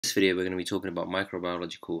In this video, we're going to be talking about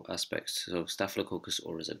microbiological aspects. So, Staphylococcus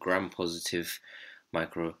aureus is a gram-positive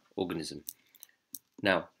microorganism.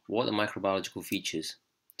 Now, what are the microbiological features?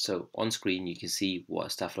 So, on screen, you can see what a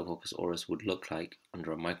Staphylococcus aureus would look like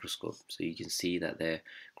under a microscope. So, you can see that they're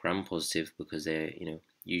gram-positive because they're,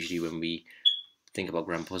 usually when we think about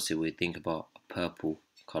gram-positive, we think about a purple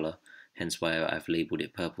color. Hence why I've labeled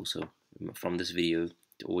it purple. So, from this video,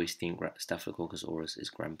 to always think Staphylococcus aureus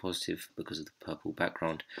is gram-positive because of the purple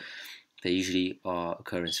background. They usually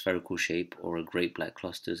occur in spherical shape or are grape-like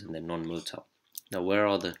clusters, and they're non-motile. Now, where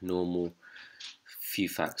are the normal few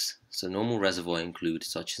facts? So, normal reservoir include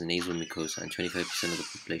such as nasal mucosa, and 25% of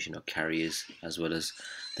the population are carriers, as well as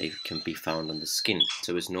they can be found on the skin.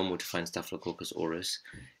 So, it's normal to find Staphylococcus aureus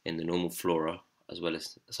in the normal flora, as well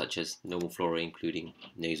as such as normal flora including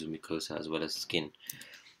nasal mucosa as well as skin.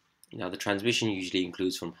 Now, the transmission usually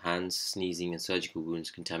includes from hands, sneezing, and surgical wounds,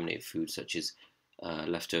 contaminated food such as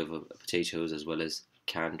leftover potatoes, as well as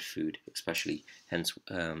canned food, especially, hence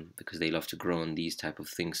because they love to grow on these type of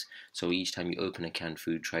things. So each time you open a canned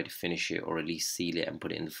food, try to finish it or at least seal it and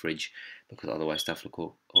put it in the fridge, because otherwise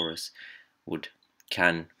Staphylococcus aureus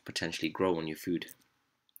can potentially grow on your food.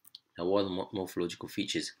 Now, what are the morphological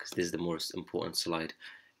features? Because this is the most important slide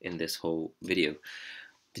in this whole video.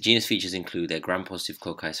 The genus features include their gram-positive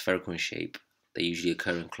cocci, spherical in shape. They usually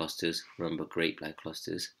occur in clusters, remember grape-like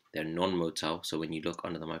clusters. They're non-motile, so when you look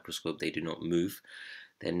under the microscope, they do not move.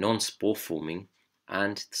 They're non-spore forming,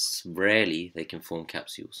 and rarely they can form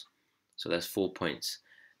capsules. So that's 4 points.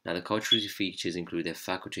 Now, the cultural features include their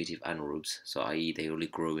facultative anaerobes, so i.e. they only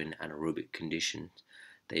grow in anaerobic conditions.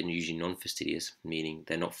 They're usually non-fastidious, meaning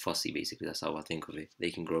they're not fussy, basically. That's how I think of it.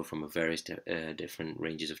 They can grow from various different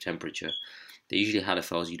ranges of temperature. They're usually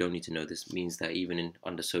halophiles. You don't need to know this. Means that even in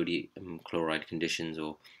under sodium chloride conditions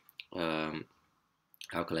or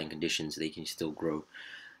alkaline conditions, they can still grow.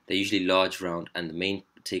 They're usually large, round, and the main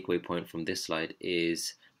takeaway point from this slide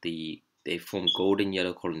is they form golden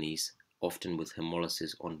yellow colonies, often with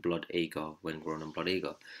hemolysis on blood agar when grown on blood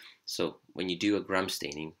agar. So when you do a gram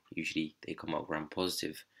staining, usually they come out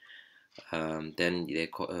gram-positive. Then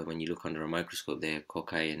when you look under a microscope, they're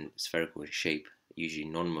cocci and spherical in shape, usually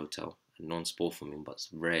non-motile and non-spore forming, but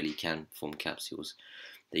rarely can form capsules.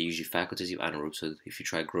 They're usually facultative anaerobe, so if you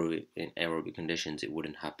try to grow it in aerobic conditions, it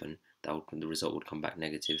wouldn't happen. The result would come back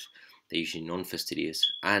negative. They're usually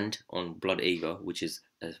non-fastidious, and on blood agar, which is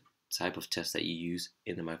a type of test that you use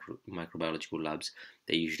in the microbiological labs,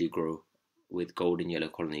 they usually grow with golden yellow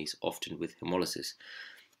colonies, often with hemolysis.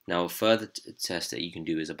 Now, a further test that you can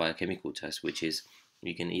do is a biochemical test, which is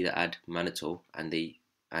you can either add mannitol, and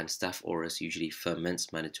Staph aureus usually ferments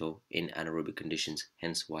mannitol in anaerobic conditions,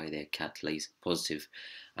 hence why they're catalase positive,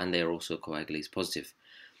 and they're also coagulase positive.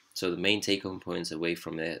 So the main take-home points away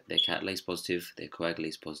from they're catalase positive, they're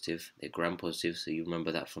coagulase positive, they're gram-positive, so you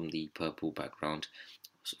remember that from the purple background.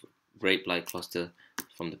 So, grape-like cluster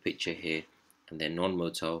from the picture here, and they're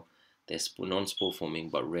non-motile. They're non-spore forming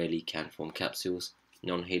but rarely can form capsules.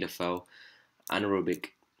 Non-halophile, anaerobic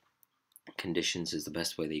conditions is the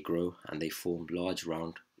best way they grow, and they form large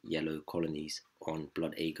round yellow colonies on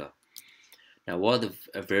blood agar. Now, what are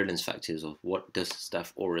the virulence factors of what does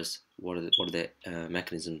Staph aureus? What are the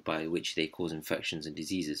mechanisms by which they cause infections and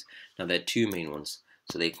diseases? Now, there are two main ones.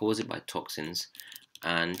 So they cause it by toxins,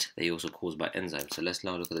 and they also cause by enzymes. So let's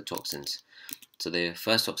now look at the toxins. So the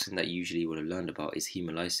first toxin that you usually would have learned about is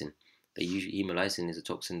hemolysin. Hemolysin is a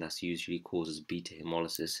toxin that usually causes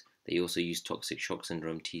beta-hemolysis. They also use toxic shock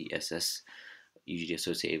syndrome (TSS), usually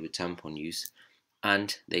associated with tampon use,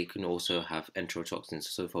 and they can also have enterotoxins.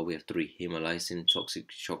 So far we have three: hemolysin,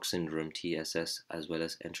 toxic shock syndrome (TSS), as well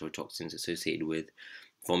as enterotoxins associated with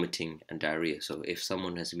vomiting and diarrhea. So if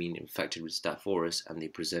someone has been infected with Staph aureus and they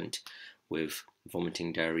present with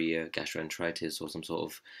vomiting, diarrhea, gastroenteritis, or some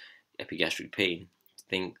sort of epigastric pain,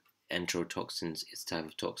 think enterotoxins is the type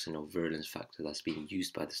of toxin or virulence factor that's being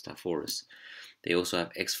used by the Staph aureus. They also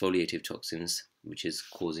have exfoliative toxins, which is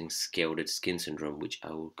causing scalded skin syndrome, which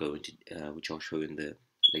I will go into, which I'll show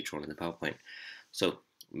later on in the PowerPoint. So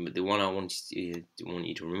the one I want you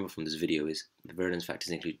to remember from this video is the virulence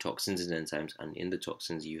factors include toxins and enzymes, and in the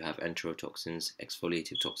toxins you have enterotoxins,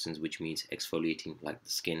 exfoliative toxins, which means exfoliating like the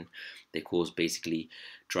skin. They cause basically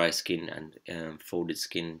dry skin and folded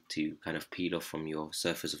skin to kind of peel off from your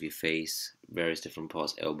surface of your face, various different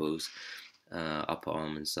parts, elbows, upper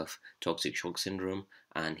arm and stuff. Toxic shock syndrome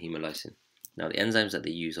and hemolysin. Now, the enzymes that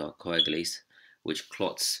they use are coagulase, which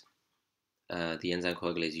clots. The enzyme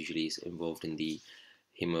coagulase usually is involved in the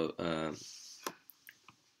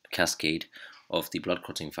cascade of the blood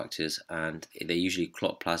clotting factors, and they usually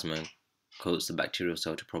clot plasma and coats the bacterial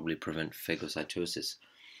cell to probably prevent phagocytosis.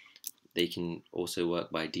 They can also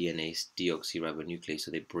work by DNase, deoxyribonuclease,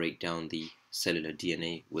 so they break down the cellular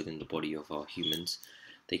DNA within the body of our humans.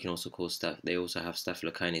 They can also cause they also have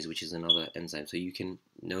staphylococcus, which is another enzyme. So you can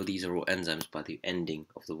know these are all enzymes by the ending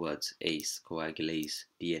of the words ase, coagulase,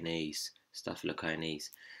 DNase,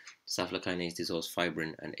 staphylococcus. Staphylococcus dissolves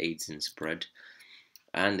fibrin and aids in spread.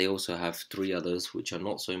 And they also have three others which are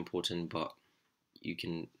not so important, but you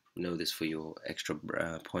can know this for your extra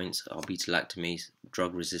points. Are beta-lactamase,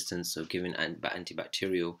 drug resistance, so given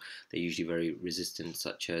antibacterial, they're usually very resistant,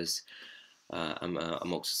 such as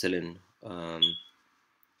amoxicillin,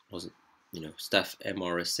 staph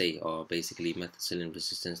MRSA are basically methicillin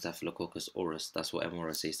resistant Staphylococcus aureus. That's what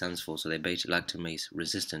MRSA stands for. So they're beta-lactamase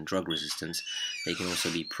resistant, drug resistance. They can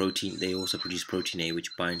also be protein. They also produce protein A,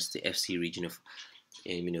 which binds the Fc region of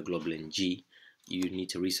immunoglobulin G. You need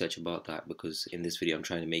to research about that because in this video I'm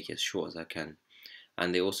trying to make it as short as I can.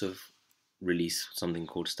 And they also release something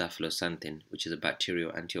called staphyloxanthin, which is a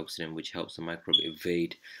bacterial antioxidant which helps the microbe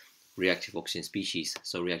evade reactive oxygen species.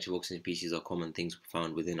 So reactive oxygen species are common things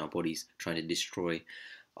found within our bodies trying to destroy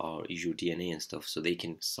our usual DNA and stuff, so they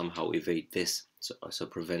can somehow evade this, so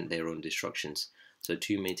prevent their own destructions. So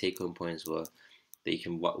two main take-home points were they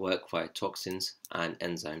can work via toxins and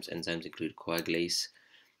enzymes. Enzymes include coagulase,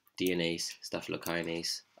 DNase,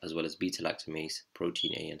 staphylococcus, as well as beta-lactamase,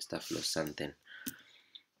 protein A, and staphyloxanthin.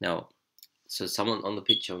 Now, so someone on the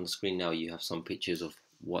picture on the screen now, you have some pictures of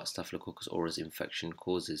what Staphylococcus aureus infection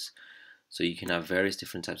causes. So you can have various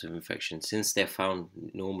different types of infections. Since they're found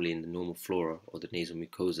normally in the normal flora or the nasal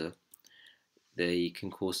mucosa, they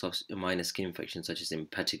can cause minor skin infections such as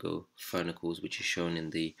impetigo, furnicles, which is shown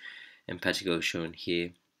in the impetigo shown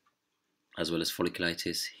here, as well as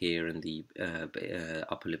folliculitis here in the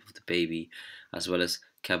upper lip of the baby, as well as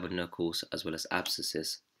cavernicles, as well as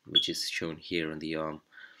abscesses, which is shown here in the arm.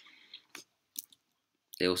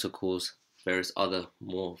 They also cause various other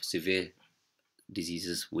more severe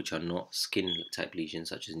diseases which are not skin type lesions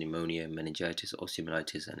such as pneumonia, meningitis,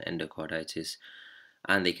 osteomyelitis and endocarditis,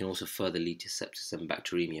 and they can also further lead to sepsis and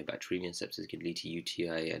bacteremia. Bacteremia and sepsis can lead to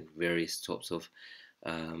UTI and various types of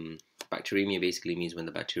bacteremia. Basically means when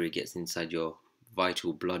the bacteria gets inside your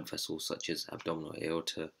vital blood vessels such as abdominal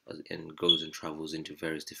aorta and goes and travels into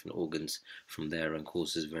various different organs from there and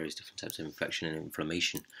causes various different types of infection and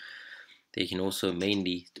inflammation. They can also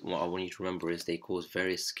mainly, what I want you to remember is they cause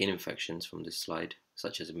various skin infections from this slide,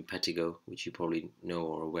 such as impetigo, which you probably know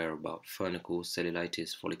or are aware about, furnicles,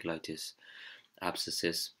 cellulitis, folliculitis,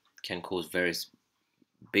 abscesses, can cause various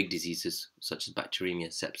big diseases such as bacteremia,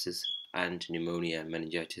 sepsis, and pneumonia and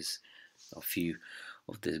meningitis, a few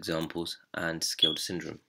of the examples, and scald syndrome.